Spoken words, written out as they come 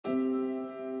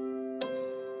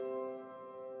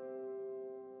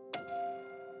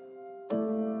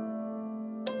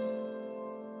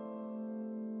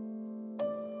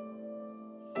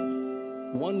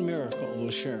one miracle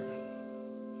with Sharon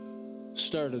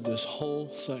started this whole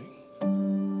thing.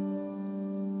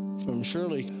 From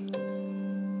Shirley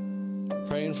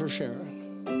praying for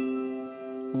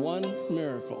Sharon, one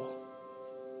miracle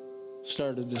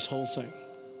started this whole thing.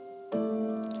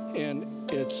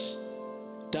 And it's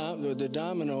the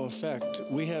domino effect.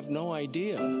 We have no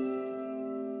idea.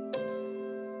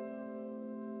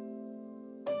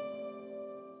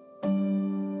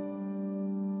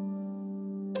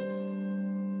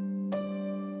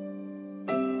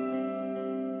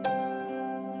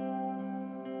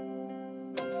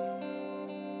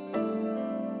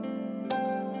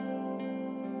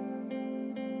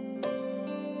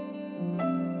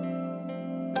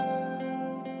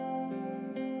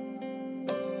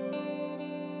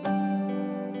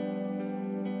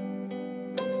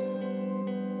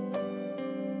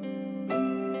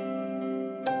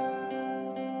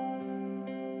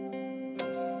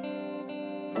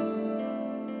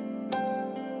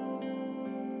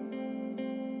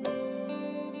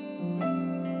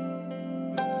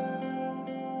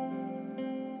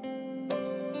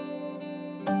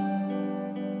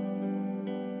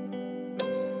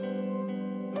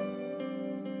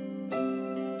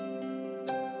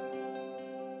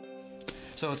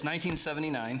 So it's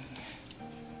 1979,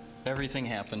 everything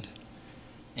happened,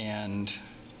 and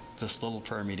this little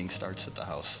prayer meeting starts at the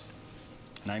house.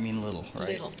 And I mean little,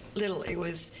 right? Little. It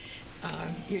was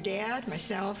your dad,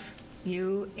 myself,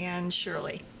 you, and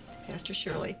Shirley, Pastor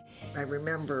Shirley. I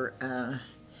remember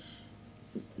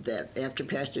that after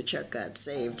Pastor Chuck got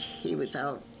saved, he was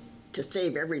out to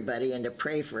save everybody and to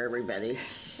pray for everybody.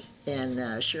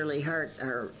 And Shirley Hart,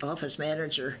 our office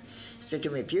manager, said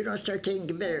to me, if you don't start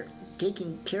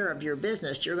taking care of your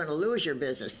business, you're going to lose your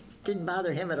business. Didn't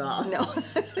bother him at all. No.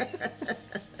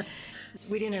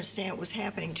 We didn't understand what was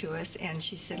happening to us, and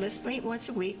she said, let's meet once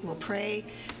a week, we'll pray,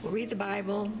 we'll read the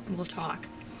Bible, and we'll talk.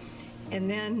 And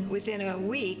then within a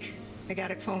week, I got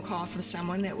a phone call from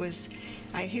someone that was,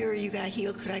 I hear you got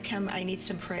healed, could I come? I need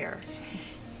some prayer.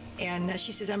 And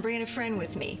she says, I'm bringing a friend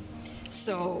with me.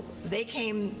 So they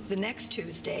came the next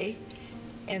Tuesday,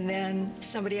 and then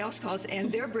somebody else calls,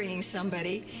 and they're bringing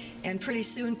somebody, and pretty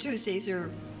soon Tuesdays are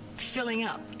filling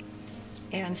up.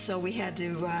 And so we had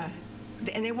to,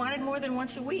 and they wanted more than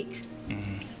once a week.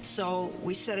 Mm-hmm. So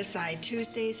we set aside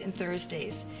Tuesdays and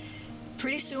Thursdays.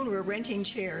 Pretty soon we're renting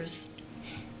chairs,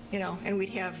 you know, and we'd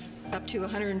have up to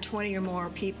 120 or more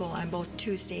people on both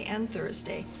Tuesday and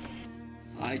Thursday.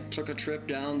 I took a trip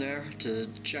down there to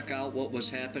check out what was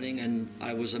happening, and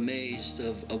I was amazed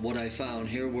of what I found.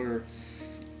 Here were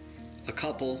a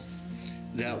couple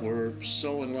that were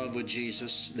so in love with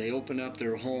Jesus. They opened up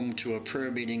their home to a prayer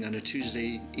meeting on a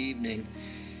Tuesday evening,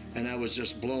 and I was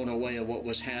just blown away at what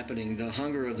was happening. The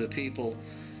hunger of the people,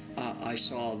 I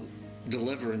saw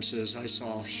deliverances, I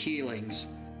saw healings.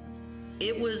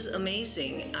 It was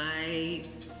amazing. I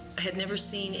had never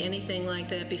seen anything like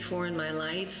that before in my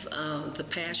life. The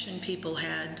passion people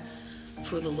had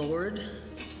for the Lord.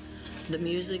 The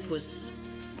music was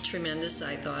tremendous,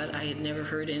 I thought. I had never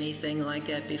heard anything like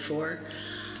that before.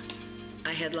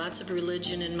 I had lots of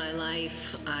religion in my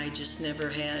life. I just never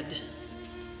had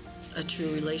a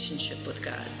true relationship with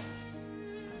God.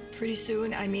 Pretty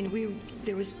soon, I mean,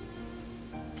 there was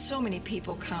so many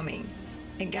people coming,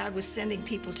 and God was sending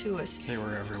people to us. They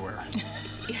were everywhere.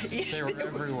 They were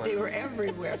everywhere. They were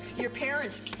everywhere. Your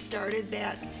parents started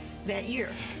that year.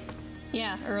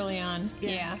 Yeah, early on.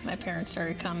 Yeah, my parents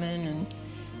started coming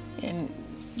and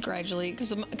gradually,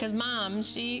 because Mom,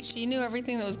 she knew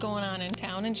everything that was going on in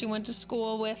town, and she went to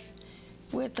school with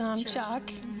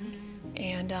Chuck.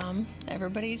 And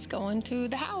everybody's going to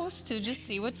the house to just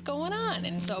see what's going on.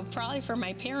 And so probably for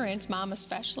my parents, Mom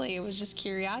especially, it was just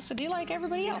curiosity like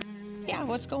everybody else. Yeah,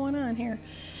 what's going on here?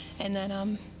 And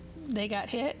then they got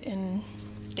hit, and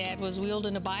Dad was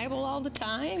wielding a Bible all the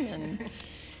time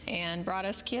and brought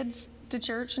us kids to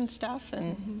church and stuff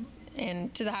and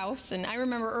to the house. And I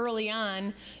remember early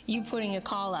on you putting a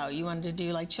call out. You wanted to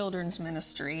do like children's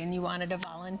ministry, and you wanted to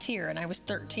volunteer, and I was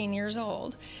 13 years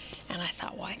old. And I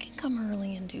thought, well, I can come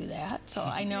early and do that. So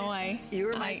I know You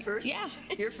were my first,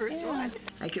 your first one.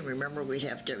 I can remember you'd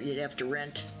have to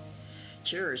rent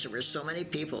chairs. There were so many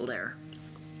people there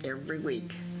every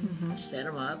week. Set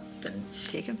them up and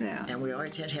take them down. And we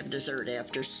always had to have dessert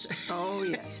after. Oh,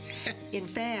 yes. In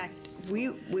fact,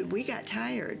 when we got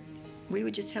tired, we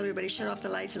would just tell everybody, shut off the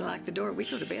lights and lock the door.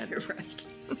 We'd go to bed. Right.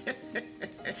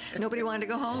 Nobody wanted to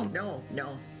go home.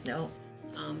 No.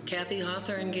 Kathy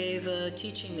Hawthorne gave a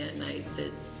teaching that night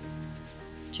that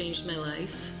changed my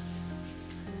life.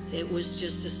 It was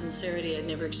just a sincerity I'd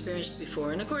never experienced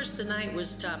before. And of course, the night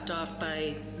was topped off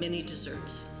by many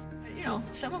desserts. You know,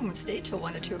 some of them stay till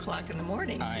 1 or 2 o'clock in the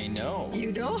morning. I know.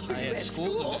 You know? I You had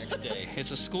school the next day. It's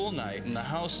a school night, and the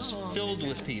house is filled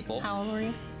with people. How old were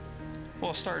you?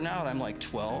 Well, starting out, I'm like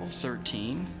 12,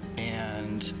 13,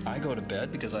 and I go to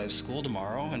bed because I have school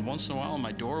tomorrow, and once in a while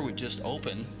my door would just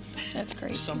open. That's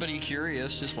great. Somebody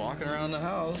curious just walking around the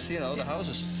house. You know, the house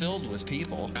is filled with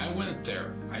people. I went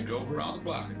there. I drove around the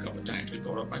block a couple of times to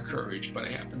build up my courage, but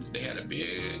they had a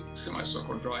big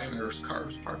semicircle drive, and there's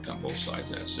cars parked on both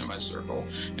sides of that semicircle,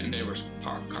 and there were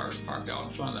cars parked out in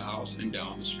front of the house and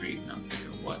down the street, and I'm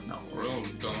thinking, what in the world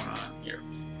is going on here,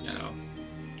 you know?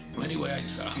 Well, anyway, I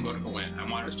decided I'm going to go in. I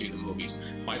wanted to see the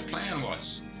movies. My plan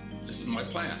was, this is my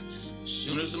plan, as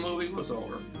soon as the movie was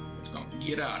over, I was going to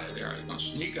get out of there. I was going to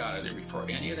sneak out of there before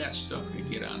any of that stuff could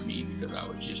get on me, because I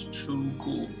was just too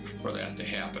cool for that to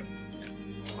happen.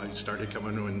 I started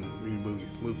coming when we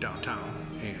moved downtown,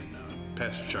 and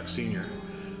Pastor Chuck Sr.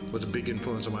 was a big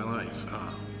influence on my life,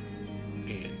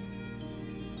 and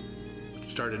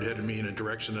started heading me in a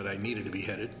direction that I needed to be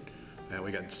headed. And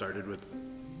we got started with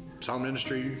sound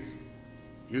ministry,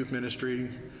 youth ministry.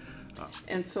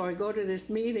 And so I go to this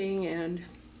meeting, and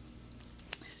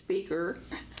the speaker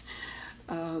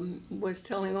was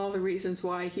telling all the reasons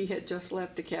why he had just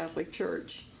left the Catholic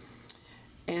Church.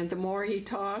 And the more he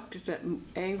talked, the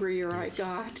angrier I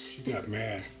got. She got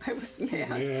mad. I was mad.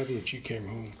 Mad when she came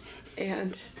home.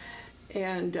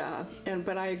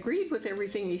 But I agreed with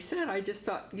everything he said. I just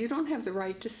thought, you don't have the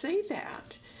right to say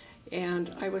that.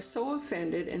 And I was so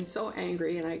offended and so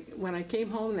angry. And when I came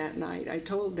home that night, I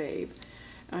told Dave,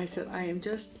 I said, I am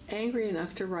just angry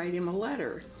enough to write him a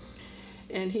letter.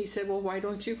 And he said, well, why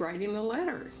don't you write him a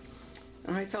letter?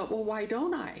 And I thought, well, why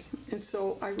don't I? And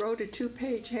so I wrote a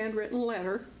 2-page handwritten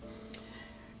letter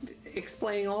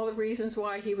explaining all the reasons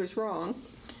why he was wrong.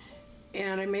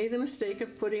 And I made the mistake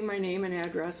of putting my name and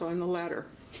address on the letter.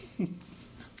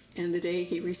 And the day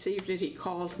he received it, he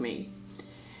called me.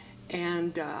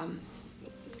 And of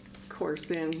course,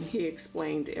 then he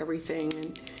explained everything.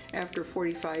 And after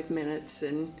 45 minutes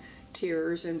and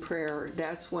tears and prayer,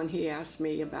 that's when he asked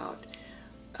me about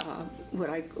would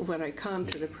I come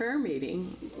to the prayer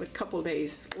meeting a couple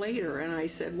days later. And I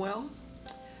said, well,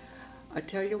 I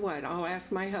tell you what, I'll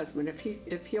ask my husband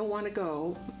if he'll want to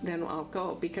go, then I'll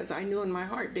go, because I knew in my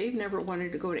heart Dave never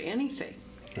wanted to go to anything.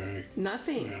 Right.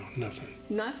 Nothing. Well, nothing.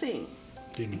 Nothing.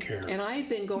 Didn't care. And I had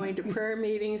been going to prayer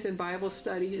meetings and Bible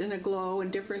studies and Aglow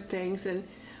and different things, and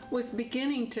was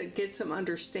beginning to get some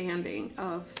understanding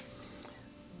of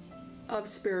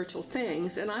spiritual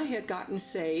things. And I had gotten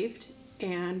saved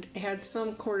and had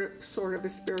some sort of a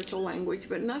spiritual language,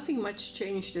 but nothing much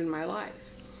changed in my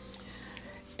life.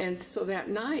 And so that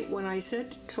night, when I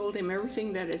told him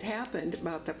everything that had happened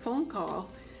about the phone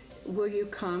call, will you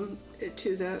come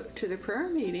to the prayer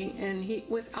meeting? And he,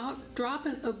 without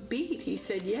dropping a beat, he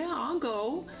said, yeah, I'll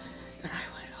go. And I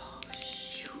went, oh,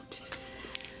 shoot.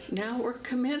 Now we're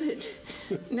committed.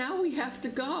 Now we have to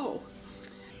go.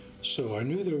 So I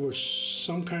knew there was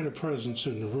some kind of presence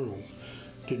in the room.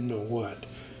 Didn't know what.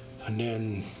 And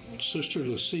then Sister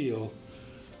Lucille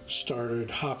started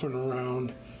hopping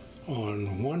around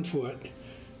on one foot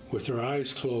with her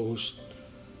eyes closed,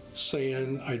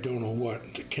 saying, I don't know what,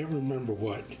 I can't remember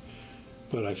what,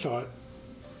 but I thought,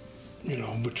 you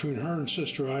know, between her and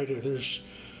Sister Ida, there's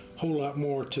a whole lot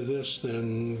more to this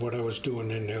than what I was doing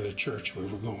in the other church we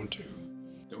were going to.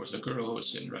 There was a girl who was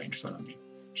sitting right in front of me.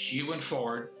 She went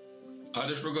forward,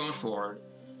 others were going forward,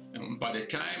 and by the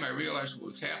time I realized what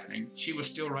was happening, she was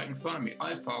still right in front of me.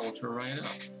 I followed her right up.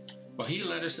 Well, he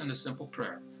led us in a simple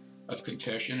prayer of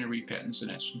confession and repentance, and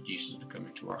asking Jesus to come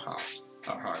into our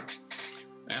heart.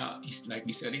 Now, like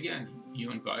he said again, you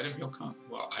invite him, he'll come.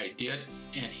 Well, I did,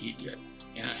 and he did.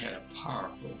 And I had a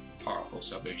powerful, powerful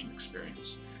salvation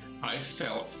experience. I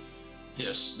felt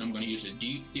this, and I'm going to use a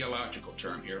deep theological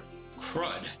term here,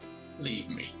 crud leave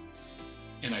me.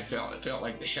 And it felt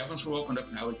like the heavens were opened up,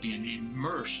 and I was being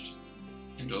immersed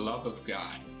in the love of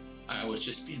God. I was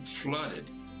just being flooded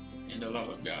in the love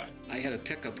of God. I had a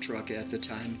pickup truck at the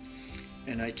time,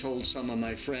 and I told some of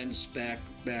my friends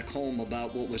back home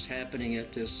about what was happening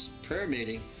at this prayer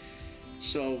meeting.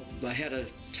 So I had a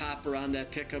topper on that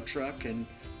pickup truck, and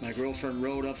my girlfriend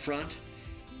rode up front,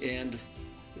 and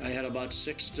I had about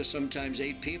 6 to sometimes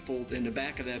 8 people in the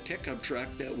back of that pickup truck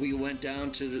that we went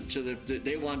down to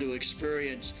they wanted to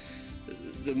experience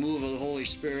the move of the Holy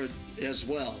Spirit as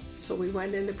well. So we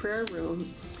went in the prayer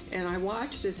room, and I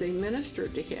watched as they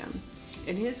ministered to him,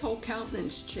 and his whole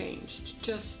countenance changed,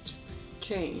 just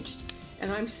changed.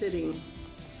 And I'm sitting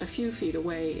a few feet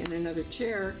away in another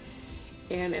chair,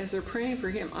 and as they're praying for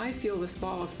him, I feel this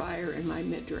ball of fire in my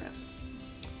midriff.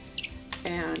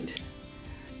 And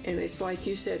And it's like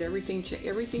you said, everything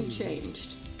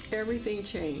changed. Everything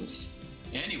changed.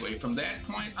 Anyway, from that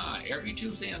point on, every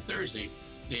Tuesday and Thursday,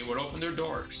 they would open their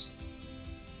doors.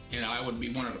 And I would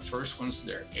be one of the first ones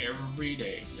there every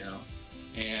day, you know.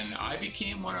 And I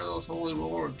became one of those Holy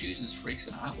Lord Jesus freaks,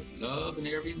 and I would love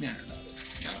every minute of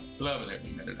it, you know, loving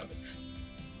every minute of it.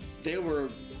 They were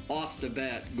off the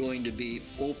bat going to be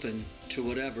open to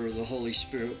whatever the Holy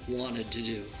Spirit wanted to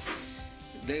do.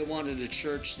 They wanted a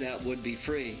church that would be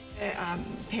free.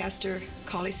 Pastor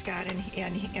Collie Scott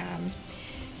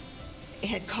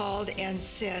had called and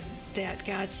said that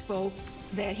God spoke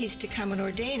that he's to come and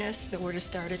ordain us, that we're to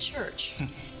start a church.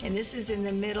 And this was in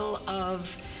the middle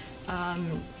of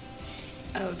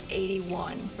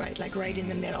 81, right, like right in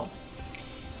the middle.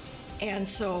 And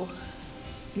so,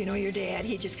 you know, your dad,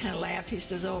 he just kind of laughed. He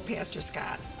says, oh, Pastor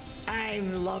Scott, I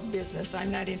love business.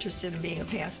 I'm not interested in being a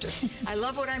pastor. I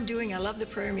love what I'm doing. I love the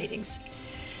prayer meetings.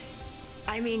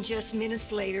 I mean, just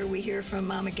minutes later, we hear from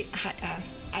Mama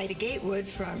Ida Gatewood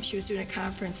she was doing a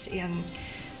conference in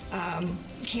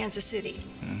Kansas City.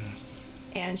 Mm-hmm.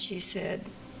 And she said,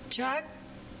 Chuck,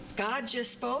 God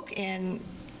just spoke, and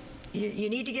you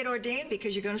need to get ordained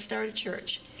because you're going to start a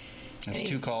church. That's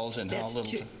 2 calls and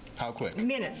how quick?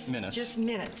 Minutes. Just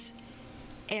minutes.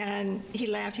 And he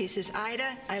laughed. He says,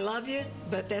 Ida, I love you,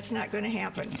 but that's not going to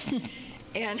happen.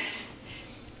 And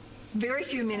very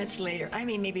few minutes later, I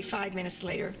mean maybe 5 minutes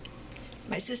later,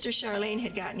 my sister Charlene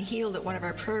had gotten healed at one of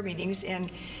our prayer meetings,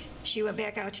 and she went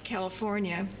back out to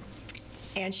California,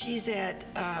 and she's at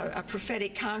a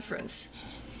prophetic conference.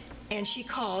 And she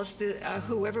calls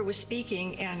whoever was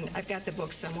speaking, and I've got the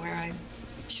book somewhere. I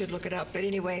should look it up. But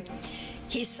anyway,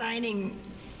 he's signing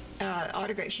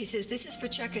autograph. She says, this is for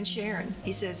Chuck and Sharon.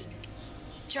 He says,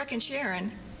 Chuck and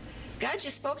Sharon? God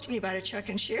just spoke to me about a Chuck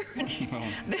and Sharon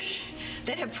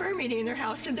that have prayer meeting in their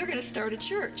house, and they're going to start a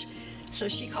church. So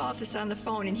she calls us on the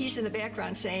phone, and he's in the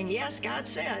background saying, yes, God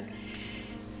said.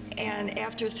 And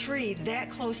after 3 that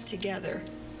close together,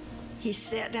 he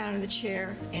sat down in the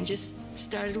chair and just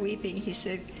started weeping. He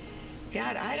said,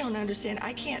 God, I don't understand.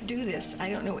 I can't do this. I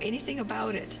don't know anything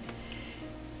about it.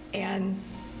 And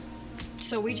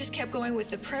so we just kept going with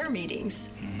the prayer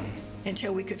meetings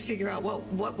until we could figure out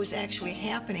what was actually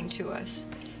happening to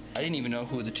us. I didn't even know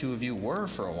who the 2 of you were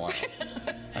for a while.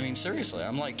 I mean, seriously,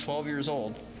 I'm like 12 years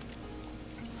old.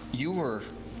 You were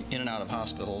in and out of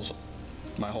hospitals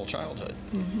my whole childhood.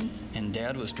 Mm-hmm. And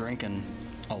Dad was drinking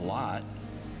a lot.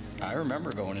 I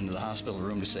remember going into the hospital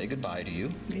room to say goodbye to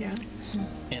you. Yeah.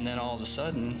 And then all of a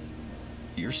sudden,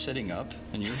 you're sitting up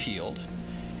and you're healed,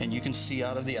 and you can see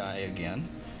out of the eye again,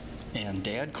 and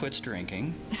Dad quits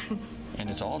drinking, and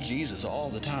it's all Jesus all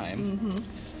the time.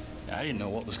 Mm-hmm. I didn't know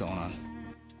what was going on.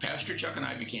 Pastor Chuck and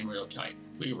I became real tight.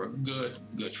 We were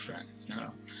good friends, you know.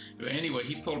 But anyway,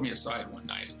 he pulled me aside one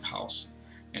night at the house,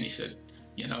 and he said,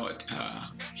 you know,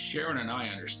 Sharon and I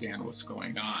understand what's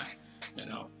going on, you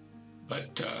know,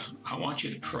 but I want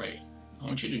you to pray. I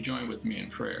want you to join with me in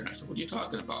prayer. And I said, what are you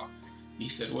talking about? He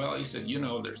said, well, you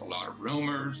know, there's a lot of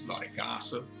rumors, a lot of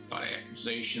gossip, a lot of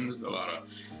accusations, a lot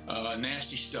of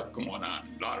nasty stuff going on,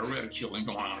 a lot of ridiculing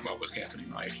going on about what's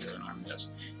happening right here in our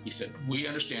midst. He said, we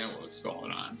understand what's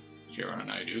going on, Sharon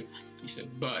and I do. He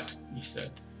said,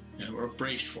 and we're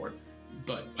braced for it,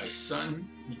 but my son,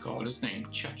 he called his name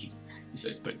Chucky. He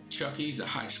said, but Chucky's a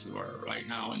high schooler right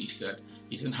now, and he said,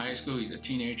 he's in high school, he's a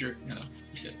teenager, you know.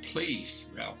 He said,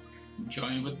 please, Ralph,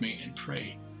 join with me and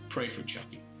pray. Pray for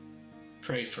Chucky.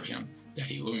 Pray for him, that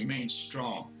he will remain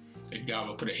strong, that God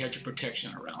will put a hedge of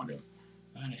protection around him.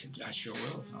 And I said, I sure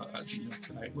will.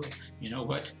 I will. You know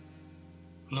what?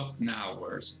 Look now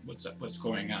what's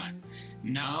going on.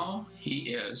 Now he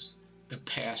is the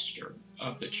pastor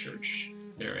of the church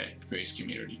there at Grace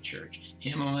Community Church.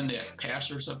 Him and Lynette,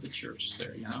 pastors of the church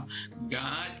there, you know.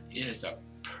 God is a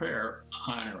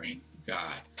prayer-honoring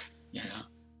God, you know.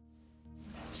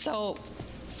 So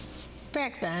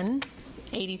back then,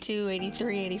 82,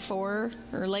 83, 84,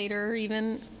 or later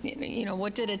even, you know,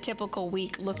 what did a typical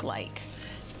week look like?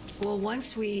 Well,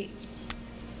 once we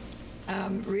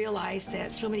realized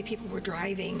that so many people were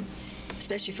driving,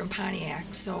 especially from Pontiac,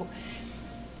 so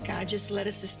God just led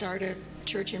us to start a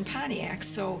church in Pontiac.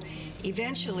 So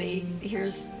eventually,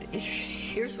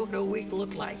 here's what a week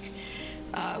looked like.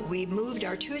 We moved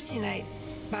our Tuesday night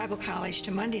Bible college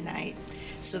to Monday night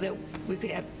so that we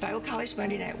could have Bible college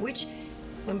Monday night, which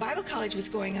when Bible college was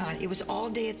going on, it was all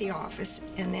day at the office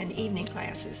and then evening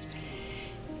classes.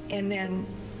 And then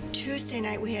Tuesday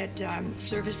night we had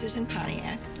services in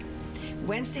Pontiac.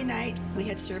 Wednesday night we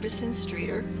had service in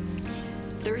Streator.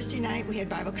 Thursday night we had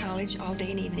Bible college all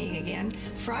day and evening again.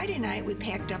 Friday night we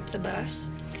packed up the bus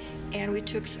and we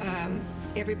took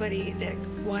everybody that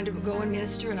wanted to go and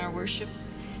minister in our worship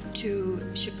to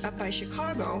up by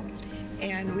Chicago,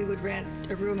 and we would rent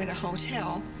a room in a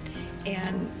hotel,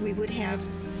 and we would have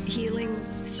healing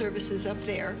services up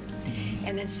there.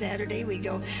 And then Saturday we'd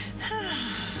go,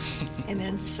 and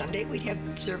then Sunday we'd have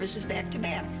services back to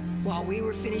back while we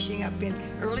were finishing up in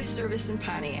early service in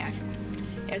Pontiac.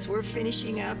 As we're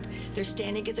finishing up, they're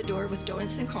standing at the door with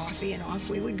donuts and coffee, and off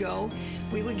we would go.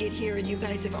 We would get here, and you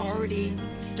guys have already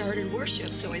started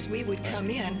worship. So as we would come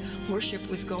in, worship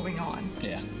was going on.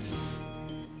 Yeah.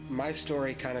 My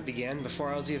story kind of began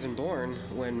before I was even born,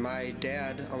 when my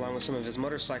dad, along with some of his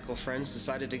motorcycle friends,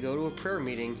 decided to go to a prayer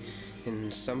meeting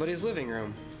in somebody's living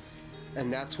room.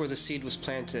 And that's where the seed was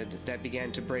planted that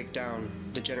began to break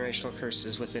down the generational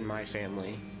curses within my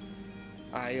family.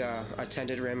 I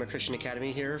attended Rama Christian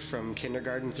Academy here from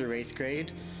kindergarten through 8th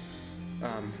grade.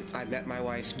 I met my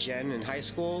wife Jen in high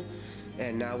school,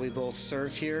 and now we both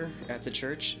serve here at the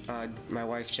church. My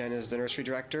wife Jen is the nursery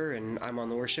director, and I'm on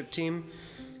the worship team.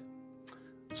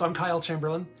 So I'm Kyle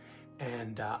Chamberlain,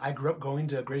 and I grew up going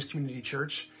to Grace Community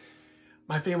Church.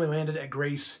 My family landed at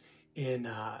Grace in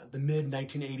the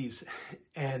mid-1980s,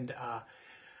 and I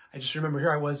just remember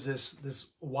here I was, this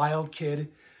wild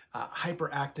kid,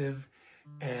 hyperactive,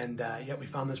 and yet we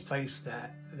found this place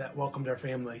that welcomed our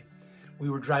family. We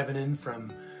were driving in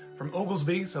from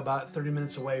Oglesby, so about 30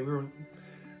 minutes away. We were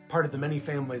part of the many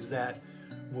families that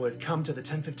would come to the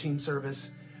 10:15 service.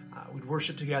 We'd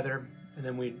worship together, and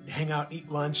then we'd hang out, eat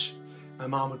lunch. My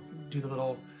mom would do the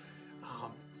little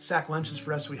sack lunches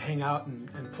for us. We'd hang out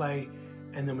and play,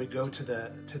 and then we'd go to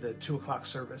the 2 o'clock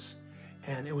service.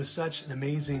 And it was such an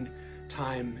amazing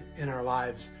time in our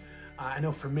lives. I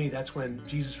know for me, that's when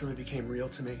Jesus really became real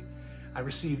to me. I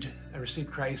received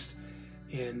Christ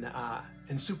in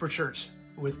Super Church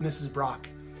with Mrs. Brock,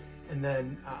 and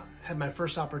then had my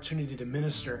first opportunity to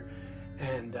minister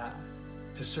and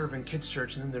to serve in kids'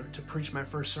 church, and then to preach my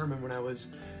first sermon when I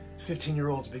was 15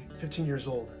 years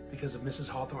old because of Mrs.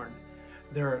 Hawthorne.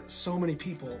 There are so many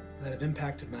people that have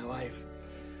impacted my life.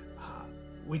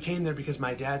 We came there because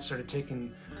my dad started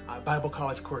taking Bible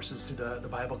college courses through the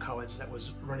Bible college that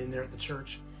was running there at the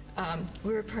church.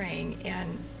 We were praying,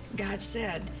 and God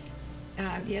said,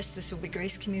 yes, this will be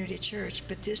Grace Community Church,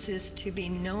 but this is to be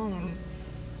known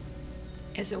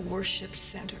as a worship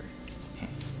center.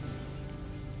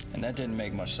 And that didn't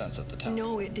make much sense at the time.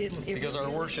 No, it didn't. Because our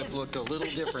worship looked a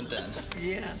little different then.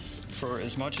 Yes. For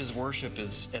as much as worship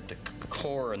is at the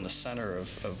core and the center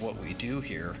of what we do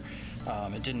here,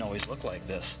 it didn't always look like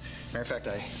this. Matter of fact,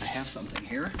 I have something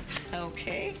here.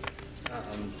 Okay.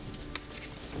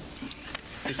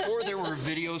 Before there were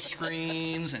video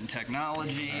screens and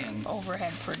technology and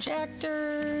overhead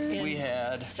projectors, we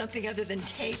had something other than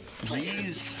tape.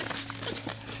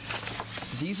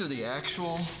 These are the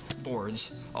actual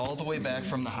boards all the way back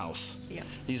from the house. Yeah.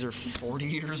 These are 40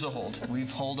 years old.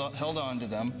 We've held on to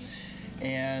them,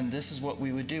 and this is what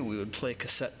we would do. We would play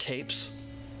cassette tapes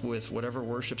with whatever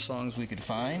worship songs we could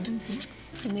find.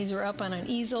 Mm-hmm. And these were up on an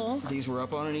easel. These were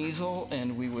up on an easel,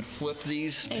 and we would flip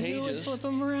these pages. And you would flip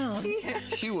them around. Yeah.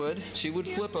 She would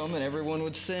flip them, and everyone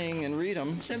would sing and read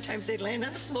them. Sometimes they'd land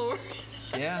on the floor.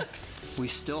 Yeah. We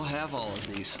still have all of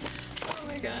these. Oh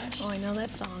my gosh. Oh, I know that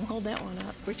song. Hold that one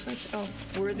up. Which one's, oh,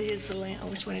 Worthy is the Lamb. Oh,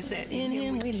 which one is that? In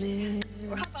him we live.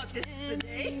 Or how about This is the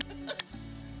Day?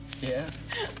 Yeah.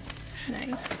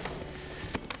 Nice.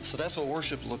 So that's what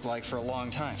worship looked like for a long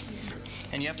time.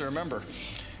 And you have to remember,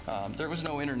 there was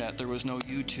no internet, there was no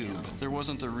YouTube, there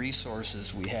wasn't the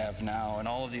resources we have now, and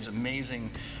all of these amazing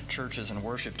churches and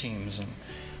worship teams and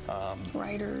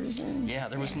writers and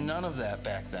there was none of that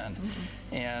back then.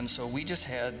 Mm-hmm. And so we just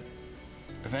had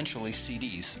eventually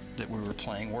CDs that we were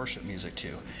playing worship music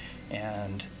to,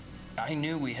 and I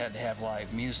knew we had to have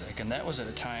live music, and that was at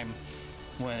a time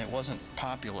when it wasn't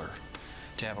popular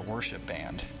to have a worship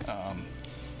band.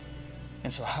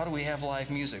 And so how do we have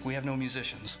live music? We have no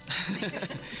musicians.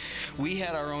 We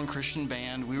had our own Christian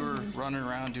band. We were running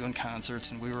around doing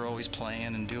concerts, and we were always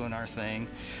playing and doing our thing.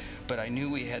 But I knew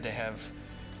we had to have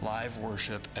live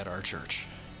worship at our church.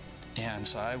 And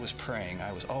so I was praying.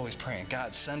 I was always praying,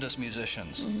 God, send us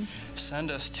musicians. Mm-hmm. Send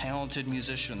us talented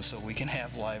musicians so we can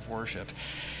have live worship.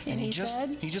 And he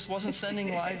just wasn't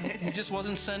sending live, he just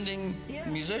wasn't sending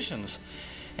musicians.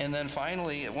 And then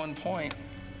finally, at one point,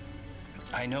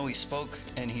 I know he spoke,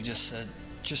 and he just said,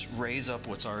 just raise up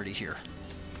what's already here.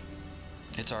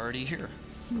 It's already here.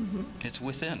 Mm-hmm. It's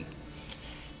within.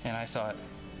 And I thought,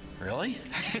 really?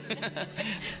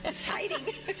 It's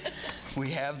hiding.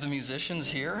 We have the musicians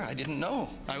here? I didn't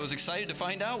know. I was excited to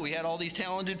find out we had all these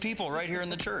talented people right here in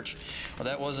the church. Well,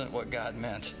 that wasn't what God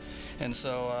meant. And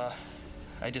so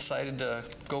I decided to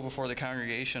go before the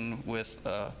congregation with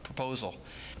a proposal.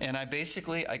 And I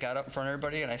got up in front of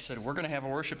everybody and I said, we're going to have a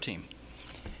worship team.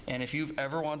 And if you've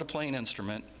ever wanted to play an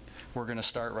instrument, we're going to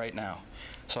start right now.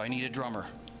 So I need a drummer.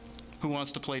 Who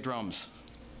wants to play drums?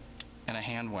 And a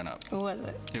hand went up. Who was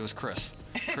it? It was Chris.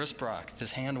 Chris Brock.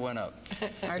 His hand went up.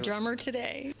 Our drummer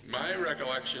today. My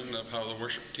recollection of how the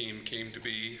worship team came to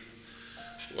be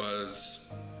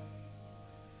was,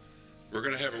 we're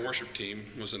going to have a worship team,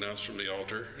 was announced from the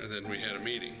altar, and then we had a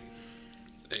meeting.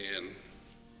 And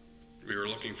we were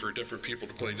looking for different people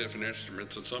to play different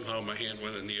instruments, and somehow my hand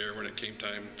went in the air when it came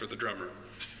time for the drummer.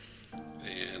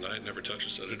 And I had never touched a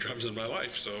set of drums in my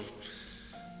life, so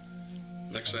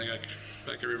next thing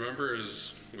I can remember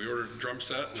is we ordered a drum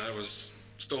set, and I was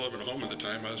still living at home at the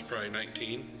time. I was probably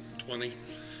 19, 20,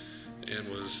 and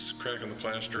was cracking the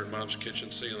plaster in Mom's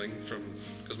kitchen ceiling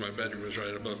because my bedroom was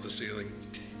right above the ceiling.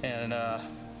 And,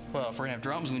 well, if we're going to have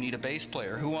drums, we need a bass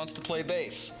player. Who wants to play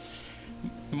bass?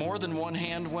 More than one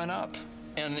hand went up.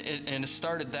 And it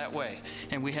started that way.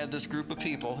 And we had this group of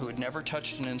people who had never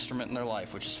touched an instrument in their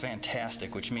life, which is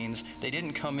fantastic, which means they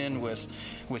didn't come in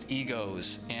with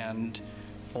egos and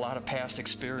a lot of past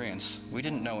experience. We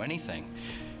didn't know anything.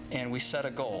 And we set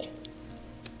a goal.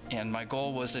 And my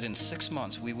goal was that in 6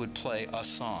 months we would play a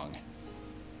song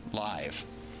live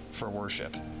for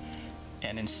worship.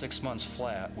 And in 6 months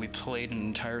flat, we played an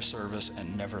entire service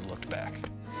and never looked back.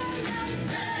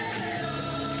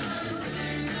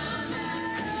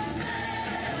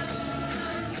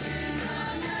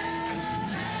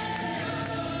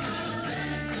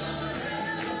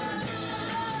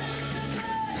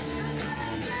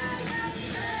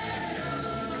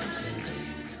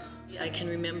 I can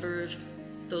remember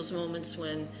those moments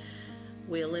when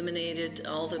we eliminated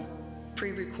all the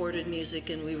pre-recorded music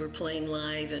and we were playing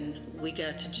live, and we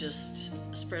got to just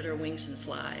spread our wings and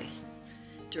fly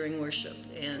during worship.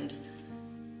 And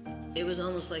it was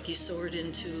almost like you soared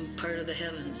into part of the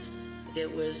heavens.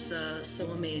 It was so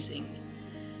amazing.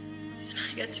 And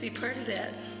I got to be part of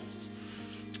that.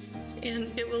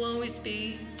 And it will always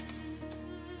be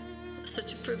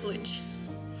such a privilege.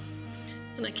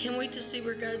 And I can't wait to see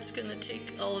where God's going to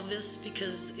take all of this,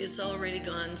 because it's already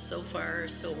gone so far,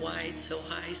 so wide, so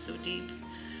high, so deep.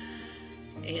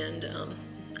 And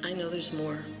I know there's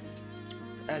more.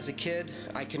 As a kid,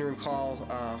 I can recall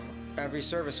every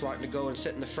service wanting to go and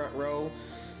sit in the front row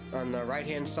on the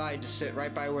right-hand side, to sit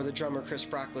right by where the drummer, Chris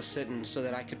Brock, was sitting, so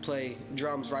that I could play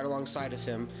drums right alongside of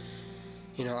him.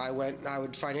 You know, I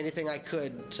would find anything I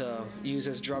could to use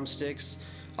as drumsticks.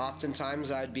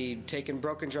 Oftentimes, I'd be taking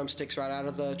broken drumsticks right out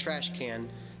of the trash can,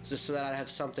 just so that I'd have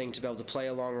something to be able to play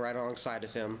along right alongside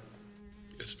of him.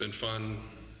 It's been fun.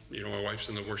 You know, my wife's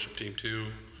in the worship team too.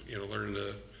 You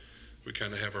know, we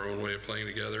kind of have our own way of playing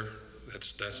together.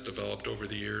 That's developed over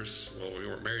the years. Well, we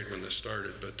weren't married when this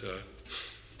started, but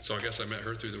so I guess I met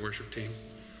her through the worship team.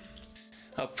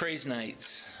 Praise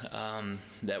nights,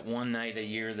 that one night a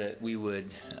year that we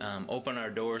would open our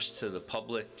doors to the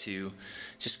public to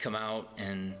just come out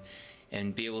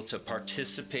and be able to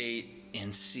participate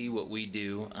and see what we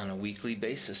do on a weekly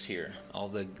basis here. All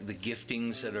the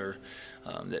giftings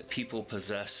that people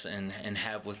possess and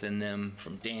have within them,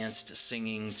 from dance to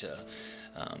singing to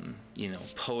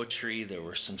poetry. There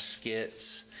were some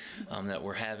skits that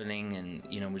were happening,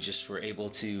 and we just were able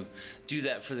to do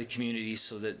that for the community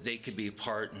so that they could be a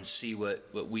part and see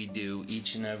what we do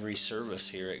each and every service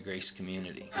here at Grace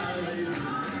Community.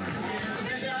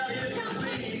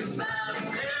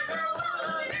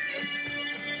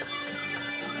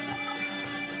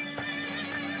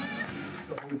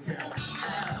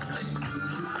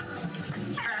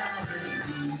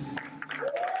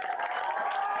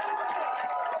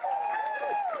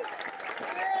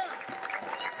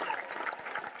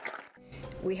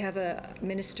 We have a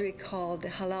ministry called the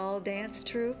Halal Dance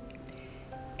Troupe,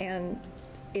 and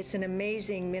it's an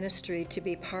amazing ministry to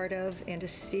be part of and to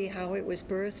see how it was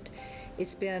birthed.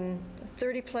 It's been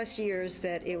 30 plus years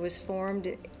that it was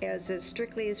formed as a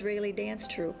strictly Israeli dance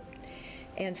troupe,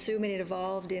 and soon it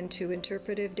evolved into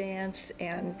interpretive dance,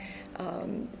 and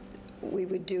we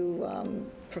would do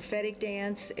prophetic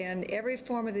dance and every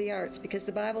form of the arts, because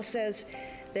the Bible says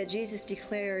that Jesus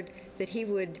declared that he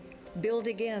would build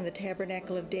again the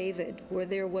tabernacle of David, where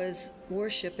there was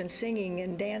worship and singing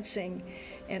and dancing,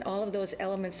 and all of those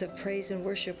elements of praise and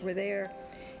worship were there.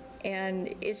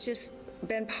 And it's just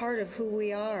been part of who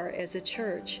we are as a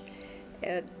church,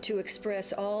 to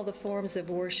express all the forms of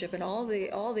worship and all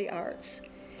the arts.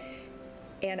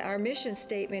 And our mission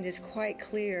statement is quite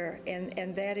clear,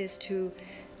 and that is to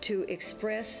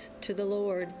express to the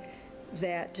Lord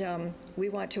that we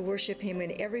want to worship him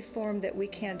in every form that we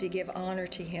can, to give honor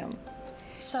to him.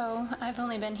 So I've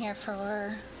only been here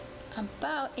for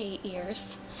about 8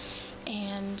 years,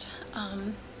 and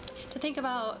to think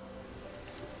about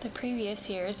the previous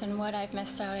years and what I've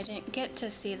missed out, I didn't get to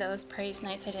see those praise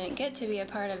nights, I didn't get to be a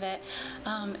part of it.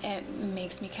 It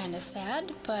makes me kind of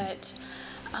sad, but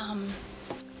I'm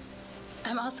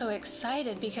also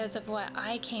excited because of what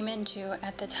I came into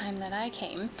at the time that I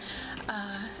came.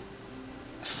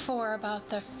 For about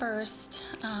the first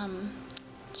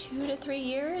 2 to 3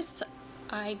 years,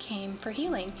 I came for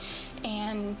healing,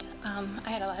 and I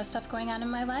had a lot of stuff going on in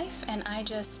my life, and I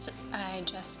just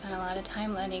spent a lot of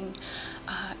time letting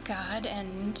God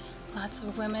and lots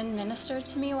of women minister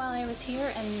to me while I was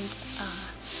here,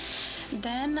 and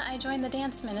then I joined the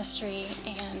dance ministry,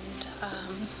 and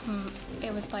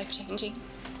it was life-changing.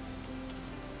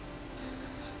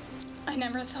 I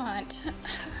never thought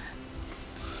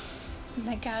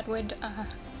that God would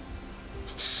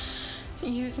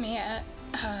use me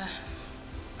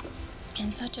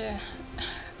in such a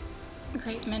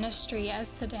great ministry as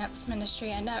the dance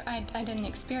ministry, and I didn't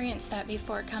experience that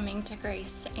before coming to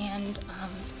Grace, and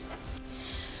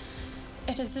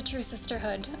it is a true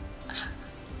sisterhood.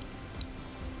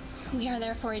 We are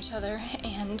there for each other,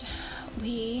 and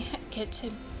we get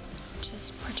to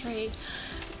just portray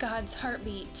God's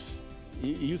heartbeat.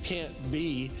 You can't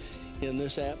be in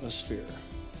this atmosphere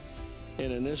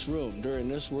and in this room during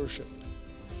this worship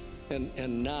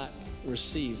and not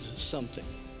receive something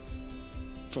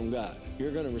from God.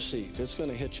 You're going to receive. It's going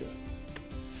to hit you.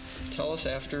 Tell us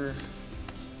after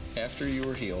you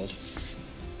were healed,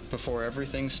 before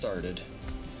everything started,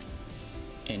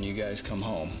 and you guys come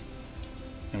home,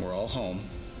 and we're all home,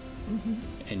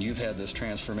 and you've had this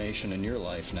transformation in your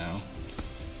life now,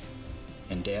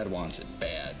 and Dad wants it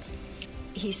bad.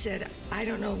 He said, I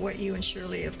don't know what you and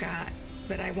Shirley have got,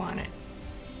 but I want it.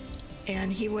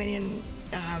 And he went in,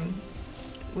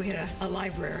 we had a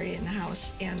library in the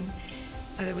house, and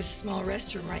there was a small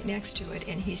restroom right next to it,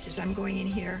 and he says, I'm going in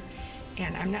here,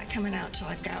 and I'm not coming out till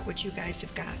I've got what you guys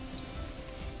have got.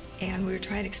 And we were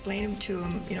trying to explain to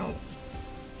him, you know,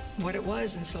 what it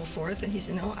was and so forth, and he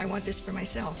said, no, I want this for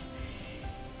myself.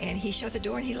 And he shut the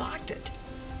door and he locked it.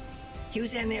 He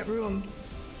was in that room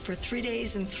for 3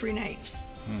 days and 3 nights.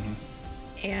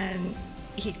 And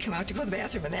he'd come out to go to the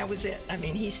bathroom, and that was it. I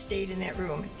mean, he stayed in that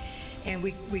room, and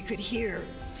we could hear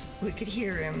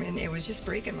him, and it was just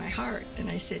breaking my heart. And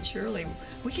I said, Shirley,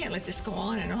 we can't let this go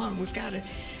on and on. We've got to,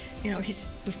 you know, he's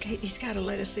got to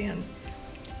let us in.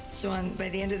 So by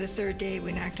the end of the 3rd day,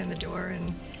 we knocked on the door,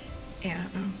 and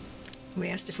we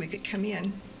asked if we could come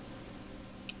in.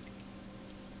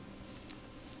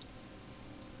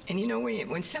 And you know,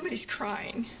 when somebody's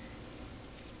crying,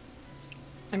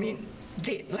 I mean,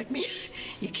 they, like me,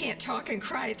 you can't talk and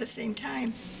cry at the same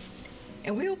time.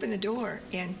 And we opened the door,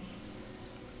 and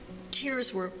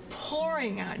tears were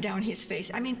pouring out down his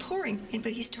face. I mean, pouring,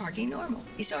 but he's talking normal.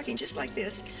 He's talking just like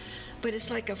this, but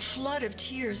it's like a flood of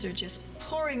tears are just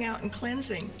pouring out and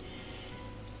cleansing.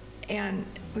 And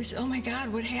we said, oh my God,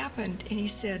 what happened? And he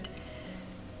said,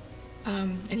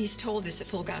 and he's told this at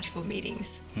full gospel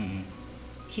meetings.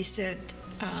 He said,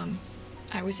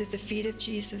 I was at the feet of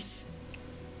Jesus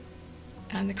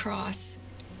on the cross,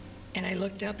 and I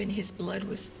looked up, and his blood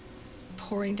was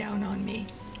pouring down on me.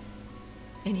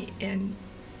 And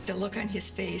the look on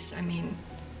his face, I mean,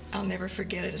 I'll never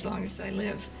forget it as long as I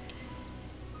live.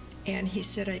 And he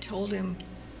said, I told him,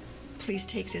 please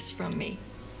take this from me.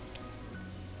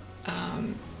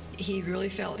 He really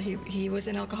felt, he was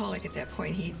an alcoholic at that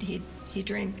point. He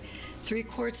drank 3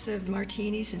 quarts of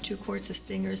martinis and 2 quarts of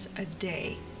Stingers a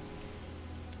day.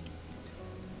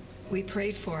 We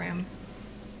prayed for him,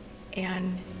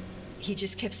 and he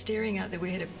just kept staring out there.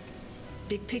 We had a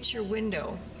big picture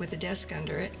window with a desk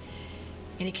under it,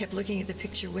 and he kept looking at the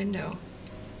picture window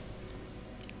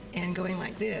and going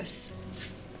like this.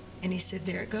 And he said,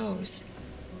 there it goes.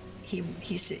 He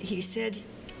said,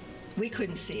 we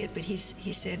couldn't see it, but he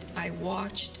said, I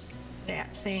watched that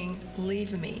thing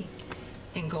leave me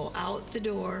and go out the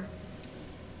door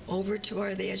over to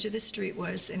where the edge of the street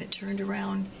was, and it turned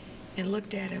around and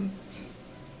looked at him,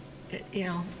 you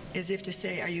know, as if to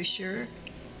say, are you sure?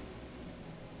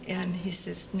 And he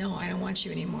says, no, I don't want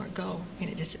you anymore, go. And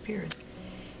it disappeared.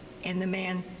 And the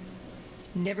man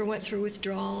never went through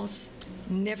withdrawals,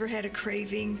 never had a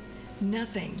craving,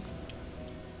 nothing.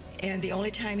 And the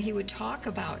only time he would talk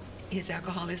about his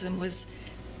alcoholism was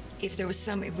if there was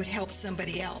it would help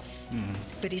somebody else.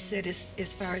 But he said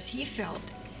as far as he felt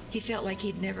like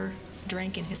he'd never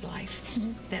drank in his life.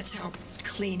 That's how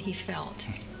clean he felt.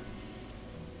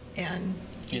 And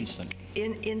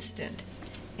instant.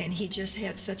 And he just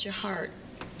had such a heart.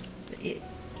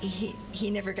 he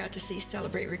never got to see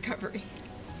Celebrate Recovery.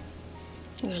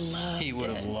 He would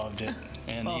have loved it,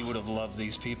 and he would have loved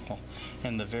these people.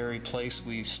 And the very place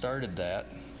we started that,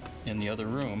 in the other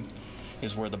room,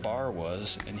 is where the bar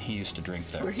was, and he used to drink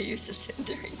there. Where he used to sit and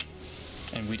drink.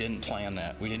 And we didn't plan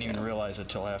that. We didn't even realize it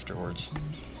till afterwards.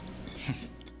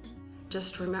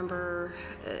 Just remember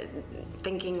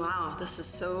thinking, wow, this is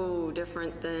so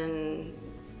different than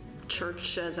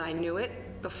church as I knew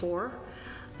it before.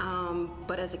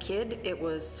 But as a kid, it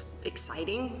was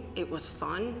exciting. It was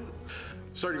fun.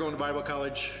 Started going to Bible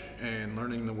college and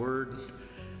learning the Word,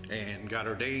 and got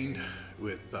ordained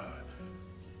with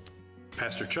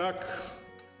Pastor Chuck,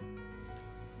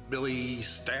 Billy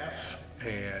Staff,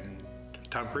 and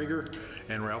Tom Krieger,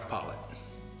 and Ralph Pollitt.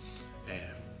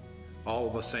 And all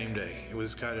the same day. It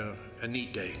was kind of a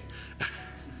neat day.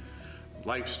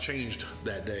 Life's changed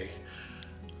that day.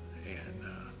 And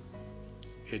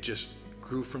it just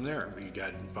grew from there. We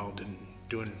got involved in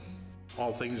doing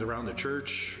all things around the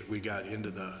church. We got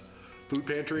into the food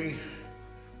pantry.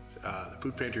 The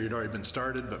food pantry had already been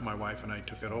started, but my wife and I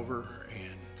took it over,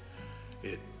 and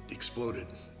it exploded.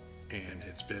 And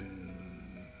it's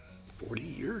been 40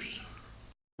 years.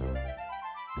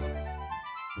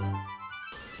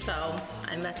 So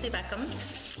I'm Betsy Beckham,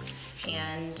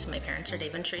 and my parents are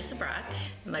Dave and Teresa Brock.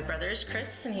 My brother is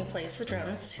Chris, and he plays the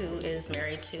drums, who is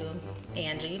married to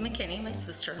Angie McKinney, my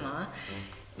sister-in-law,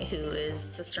 who is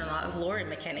sister-in-law of Lori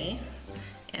McKinney,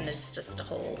 and it's just a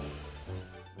whole...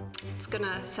 It's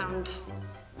gonna sound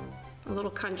a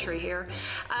little country here.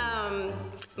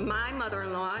 My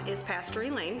mother-in-law is Pastor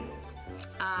Elaine,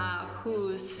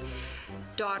 whose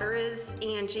daughter is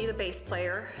Angie, the bass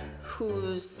player,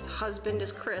 whose husband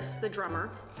is Chris, the drummer,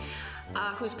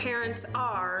 whose parents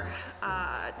are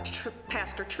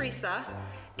Pastor Teresa,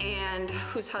 and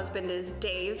whose husband is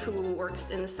Dave, who works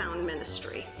in the sound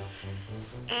ministry.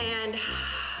 And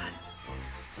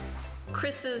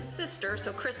Chris's sister,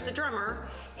 so Chris the drummer,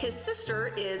 his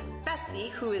sister is Betsy,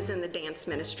 who is in the dance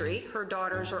ministry. Her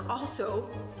daughters are also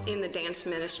in the dance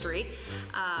ministry,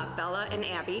 Bella and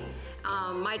Abby.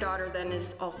 My daughter then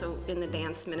is also in the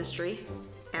dance ministry,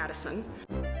 Addison.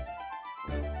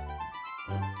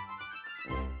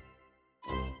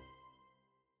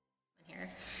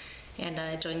 And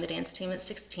I joined the dance team at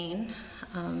 16.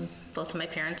 Both of my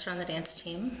parents are on the dance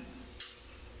team.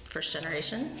 First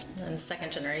generation and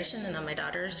second generation, and now my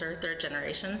daughters are third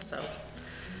generation, so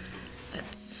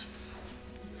that's...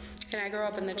 And I grew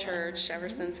up in the church ever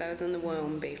since I was in the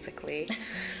womb, basically.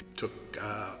 Took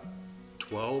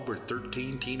 12 or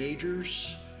 13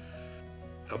 teenagers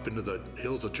up into the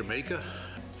hills of Jamaica.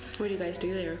 What do you guys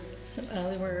do there?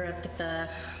 We were up at the...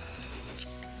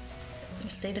 We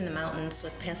stayed in the mountains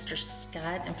with Pastor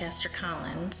Scott and Pastor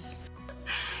Collins.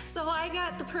 So I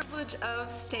got the privilege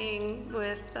of staying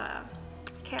with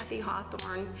Kathy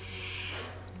Hawthorne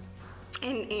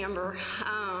and Amber,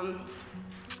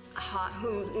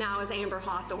 who now is Amber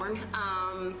Hawthorne,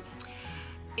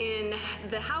 in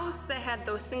the house that had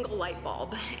the single light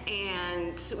bulb.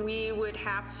 And we would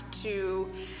have to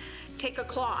take a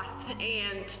cloth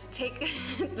and take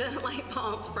the light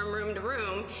bulb from room to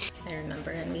room. I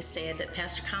remember, and we stayed at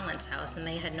Pastor Collins' house, and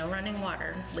they had no running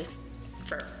water, at least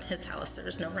for his house. There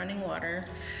was no running water.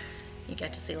 You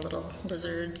got to see little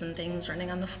lizards and things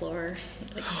running on the floor.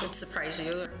 It would surprise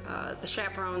you. The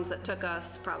chaperones that took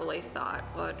us probably thought,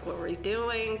 what were we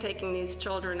doing, taking these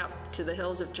children up to the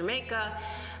hills of Jamaica?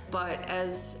 But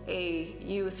as a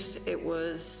youth, it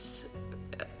was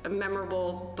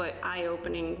memorable but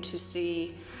eye-opening to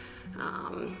see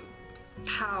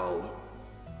how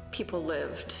people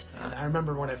lived. I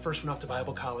remember when I first went off to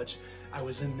Bible college, I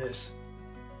was in this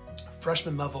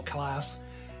freshman level class,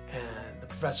 and the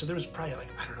professor, there was probably like,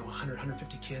 I don't know, 100,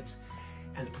 150 kids,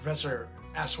 and the professor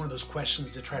asked one of those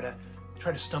questions to try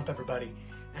to stump everybody.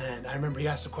 And I remember he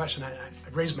asked the question, I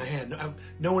raised my hand.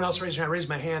 No one else raised their hand, I raised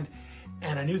my hand,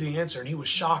 and I knew the answer, and he was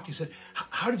shocked. He said,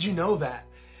 how did you know that?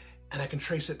 And I can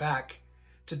trace it back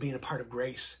to being a part of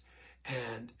Grace,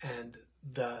 and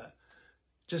the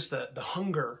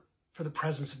hunger for the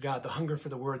presence of God, the hunger for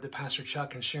the Word that Pastor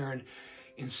Chuck and Sharon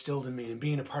instilled in me, and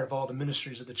being a part of all the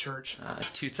ministries of the church.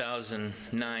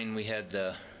 2009, we had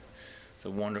the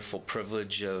wonderful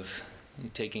privilege of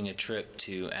taking a trip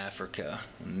to Africa,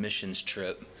 a missions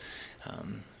trip.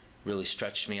 Really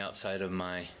stretched me outside of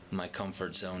my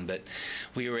comfort zone, but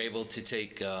we were able to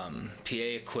take PA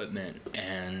equipment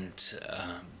and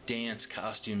dance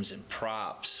costumes and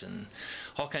props and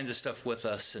all kinds of stuff with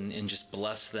us, and just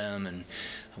bless them. And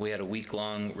we had a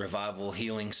week-long revival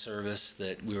healing service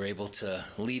that we were able to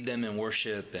lead them in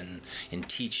worship and in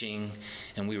teaching,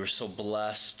 and we were so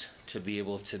blessed to be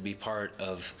able to be part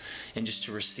of and just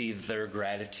to receive their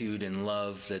gratitude and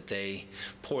love that they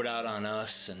poured out on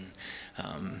us. And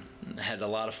had a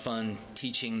lot of fun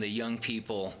teaching the young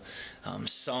people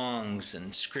songs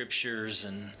and scriptures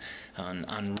and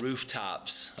on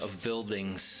rooftops of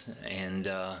buildings, and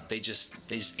they just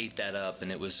ate that up,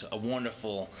 and it was a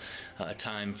wonderful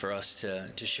time for us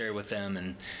to share with them,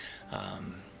 and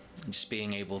just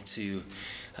being able to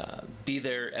be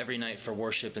there every night for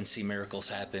worship and see miracles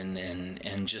happen.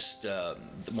 And just a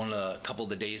couple of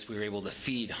the days we were able to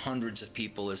feed hundreds of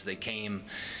people as they came,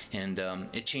 and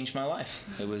it changed my life.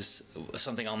 It was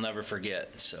something I'll never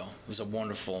forget. So it was a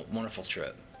wonderful, wonderful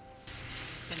trip.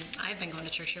 And I've been going to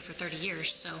church here for 30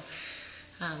 years, so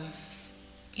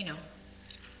you know,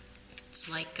 it's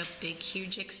like a big,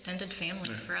 huge extended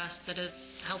family for us that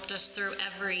has helped us through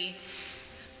everything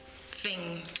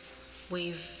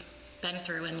we've been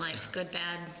through in life. Good,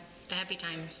 bad, the happy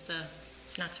times, the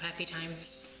not so happy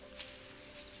times.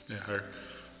 Yeah,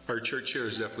 our church here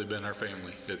has definitely been our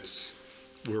family.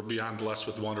 We're beyond blessed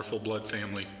with a wonderful blood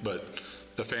family, but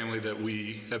the family that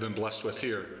we have been blessed with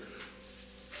here,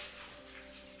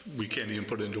 we can't even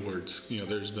put into words. You know,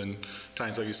 there's been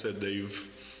times, like you said,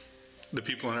 the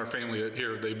people in our family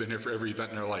here, they've been here for every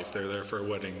event in their life. They're there for our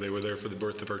wedding. They were there for the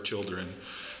birth of our children.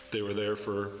 They were there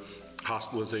for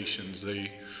hospitalizations.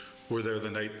 They were there the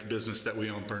night the business that we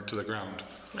own burnt to the ground.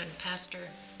 When Pastor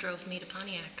drove me to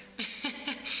Pontiac.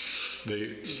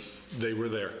 They were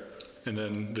there. And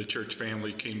then the church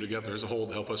family came together as a whole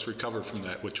to help us recover from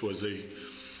that, which was a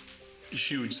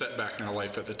huge setback in our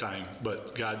life at the time.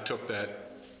 But God took that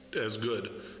as good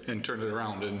and turned it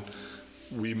around. And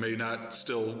we may not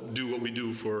still do what we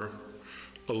do for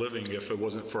a living if it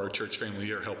wasn't for our church family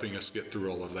here helping us get through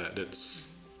all of that. It's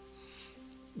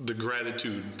the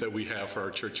gratitude that we have for our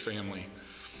church family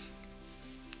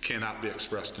cannot be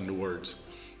expressed into words.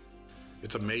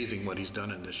 It's amazing what he's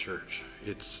done in this church.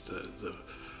 It's the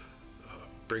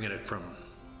bringing it from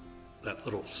that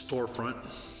little storefront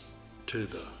to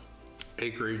the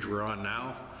acreage we're on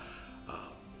now.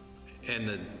 And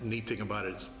the neat thing about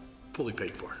it is fully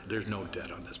paid for. There's no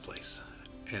debt on this place.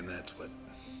 And that's what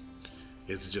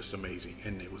is just amazing.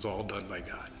 And it was all done by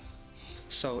God.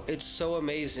 So it's so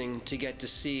amazing to get to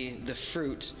see the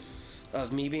fruit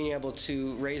of me being able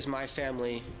to raise my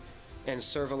family and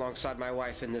serve alongside my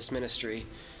wife in this ministry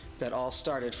that all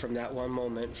started from that one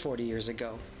moment 40 years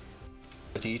ago.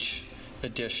 With each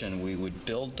addition, we would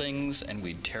build things and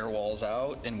we'd tear walls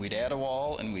out and we'd add a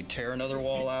wall and we'd tear another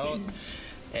wall out.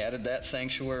 Added that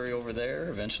sanctuary over there,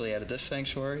 eventually added this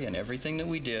sanctuary, and everything that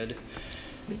we did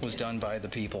was done by the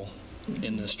people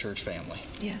in this church family.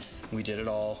 Yes. We did it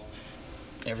all.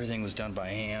 Everything was done by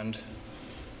hand,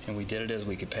 and we did it as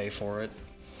we could pay for it.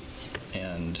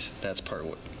 And that's part of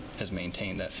what has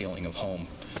maintained that feeling of home,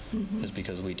 is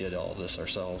because we did all of this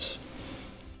ourselves.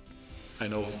 I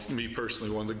know, me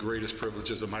personally, one of the greatest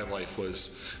privileges of my life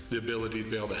was the ability to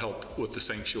be able to help with the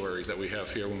sanctuary that we have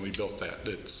here when we built that.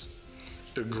 It's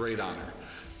a great honor.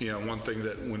 You know, one thing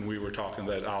that when we were talking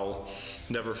that I'll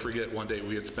never forget, one day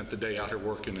we had spent the day out here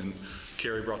working, and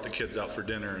Carrie brought the kids out for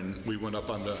dinner, and we went up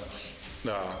on the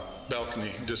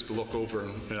balcony just to look over,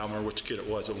 and I don't remember which kid it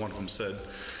was, but one of them said,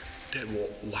 "Dad, well,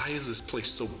 why is this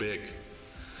place so big?"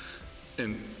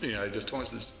 And you know, I just told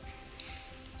him,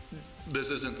 this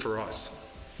isn't for us.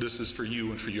 This is for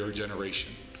you and for your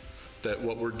generation. That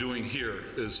what we're doing here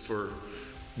is for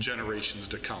generations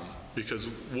to come. Because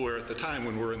we're at the time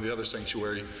when we're in the other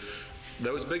sanctuary,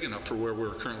 that was big enough for where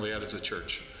we're currently at as a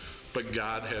church. But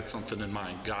God had something in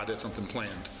mind. God had something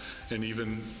planned. And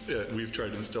even we've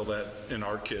tried to instill that in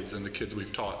our kids and the kids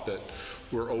we've taught, that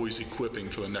we're always equipping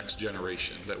for the next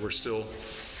generation, that we're still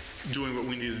doing what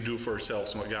we need to do for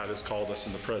ourselves and what God has called us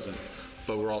in the present,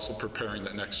 but we're also preparing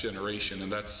that next generation.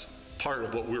 And that's part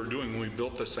of what we were doing when we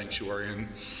built this sanctuary. And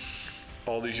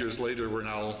all these years later, we're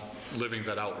now living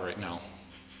that out right now.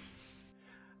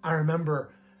 I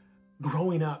remember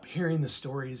growing up hearing the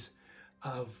stories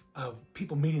of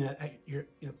people meeting at your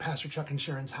Pastor Chuck and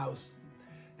Sharon's house,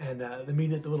 and the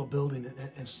meeting at the little building,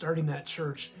 and starting that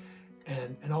church,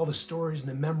 and all the stories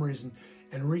and the memories,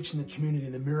 and reaching the community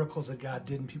and the miracles that God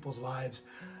did in people's lives.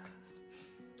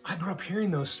 I grew up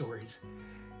hearing those stories,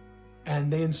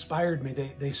 and they inspired me.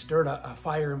 They stirred a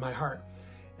fire in my heart.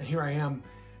 And here I am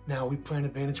now. We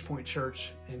planted Vantage Point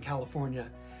Church in California,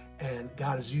 and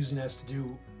God is using us to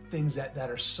do things that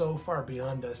are so far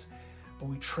beyond us, but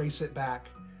we trace it back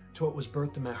to to what was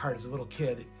birthed in my heart as a little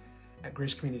kid at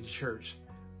Grace Community Church.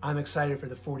 I'm excited for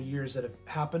the 40 years that have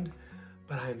happened,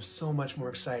 but I am so much more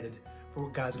excited for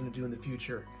what God's going to do in the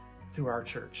future through our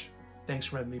church. Thanks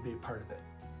for letting me be a part of it.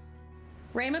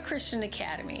 Rhema Christian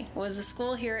Academy was a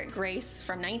school here at Grace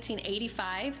from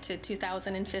 1985 to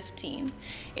 2015.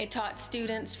 It taught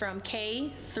students from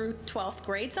K through 12th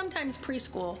grade, sometimes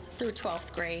preschool through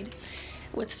 12th grade.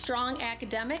 With strong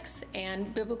academics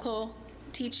and biblical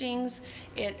teachings,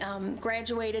 it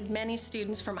graduated many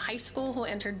students from high school who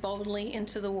entered boldly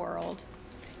into the world.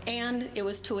 And it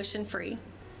was tuition free.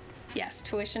 Yes,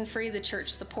 tuition free. The church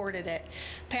supported it.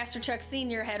 Pastor Chuck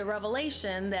Sr. had a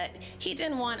revelation that he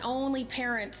didn't want only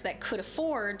parents that could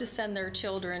afford to send their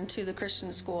children to the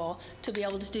Christian school to be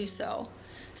able to do so.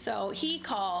 So he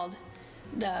called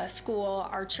the school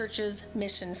our church's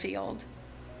mission field.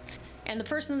 And the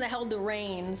person that held the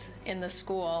reins in the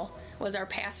school was our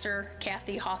pastor,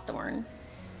 Kathy Hawthorne.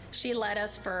 She led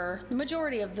us for the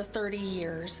majority of the 30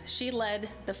 years. She led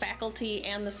the faculty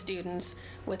and the students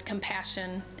with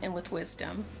compassion and with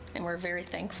wisdom, and we're very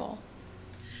thankful.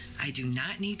 I do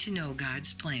not need to know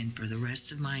God's plan for the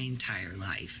rest of my entire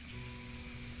life.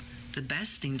 The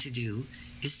best thing to do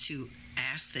is to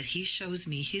ask that He shows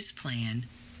me His plan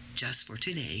just for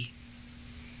today,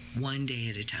 one day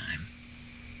at a time.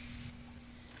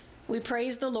 We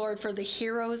praise the Lord for the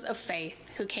heroes of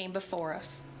faith who came before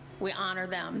us. We honor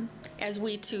them as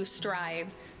we too strive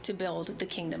to build the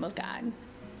kingdom of God.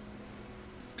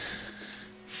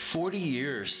 40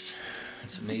 years.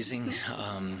 That's amazing.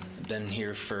 Been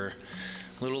here for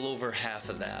a little over half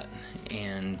of that,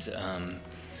 and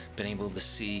been able to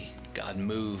see God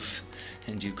move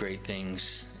and do great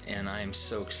things. And I am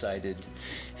so excited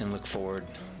and look forward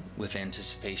with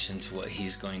anticipation to what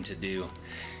He's going to do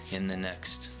in the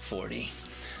next 40.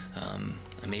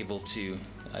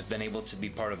 I've been able to be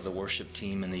part of the worship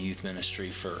team and the youth ministry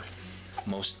for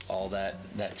most all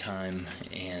that time,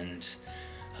 and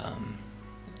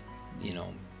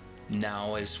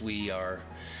now as we are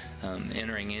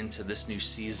entering into this new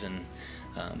season,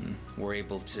 we're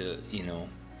able to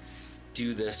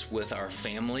do this with our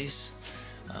families.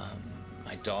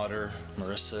 My daughter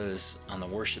Marissa is on the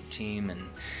worship team, and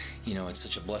it's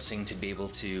such a blessing to be able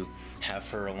to have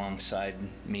her alongside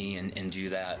me and do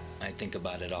that. I think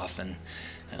about it often,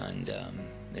 and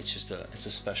it's a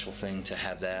special thing to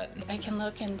have that. I can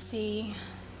look and see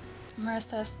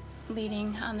Marissa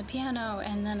leading on the piano,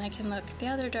 and then I can look the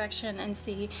other direction and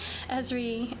see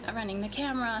Ezri running the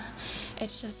camera.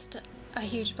 It's just a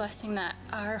huge blessing that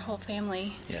our whole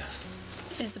family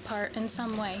is a part in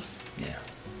some way. Yeah.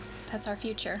 That's our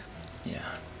future. Yeah.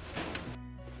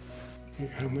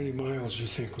 How many miles do you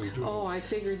think we drove? Oh, I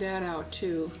figured that out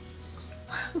too.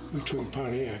 Between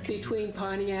Pontiac. Between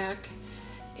Pontiac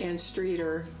and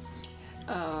Streator,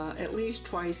 at least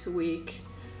twice a week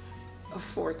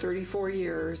for 34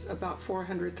 years, about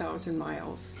 400,000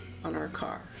 miles on our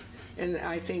car. And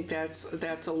I think that's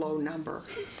a low number.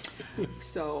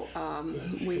 So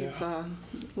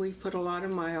we've put a lot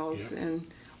of miles and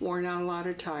worn out a lot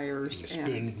of tires. It's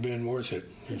been worth it.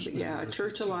 Yeah,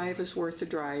 Church Alive is worth the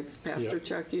drive, Pastor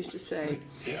Chuck used to say.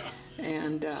 Yeah.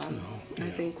 And I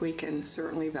think we can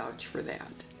certainly vouch for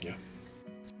that. Yeah.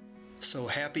 So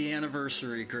happy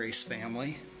anniversary, Grace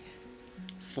family.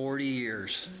 40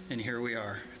 years, and here we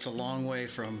are. It's a long way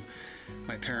from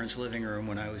my parents' living room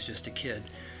when I was just a kid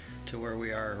to where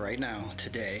we are right now,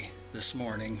 today, this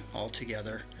morning, all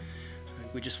together.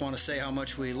 We just want to say how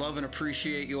much we love and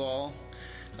appreciate you all.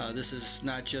 This is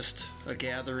not just a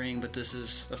gathering, but this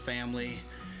is a family,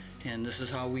 and this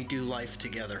is how we do life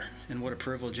together, and what a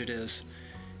privilege it is.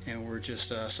 And we're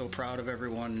just so proud of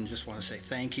everyone, and just want to say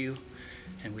thank you,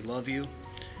 and we love you.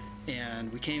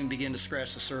 And we can't even begin to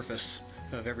scratch the surface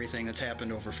of everything that's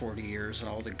happened over 40 years, and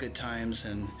all the good times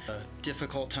and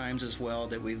difficult times as well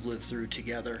that we've lived through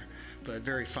together, but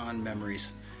very fond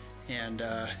memories. And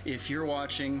if you're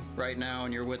watching right now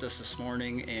and you're with us this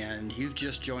morning and you've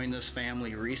just joined this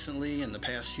family recently in the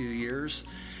past few years,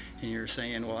 and you're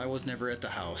saying, well, I was never at the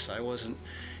house, I wasn't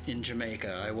in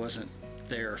Jamaica, I wasn't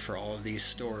there for all of these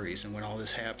stories and when all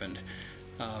this happened,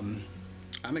 I'm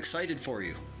excited for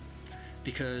you,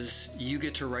 because you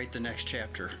get to write the next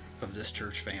chapter of this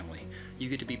church family. You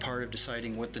get to be part of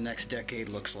deciding what the next decade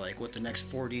looks like, what the next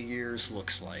 40 years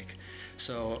looks like.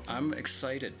 So I'm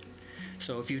excited.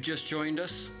 So if you've just joined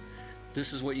us,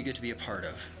 this is what you get to be a part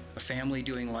of, a family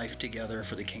doing life together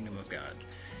for the kingdom of God.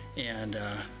 And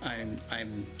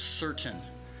I'm certain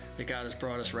that God has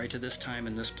brought us right to this time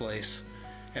in this place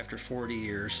after 40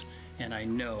 years, and I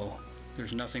know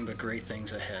there's nothing but great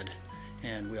things ahead,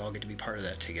 and we all get to be part of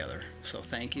that together. So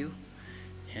thank you,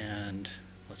 and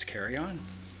let's carry on.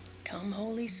 Come,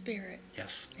 Holy Spirit.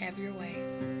 Yes. Have your way.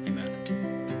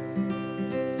 Amen.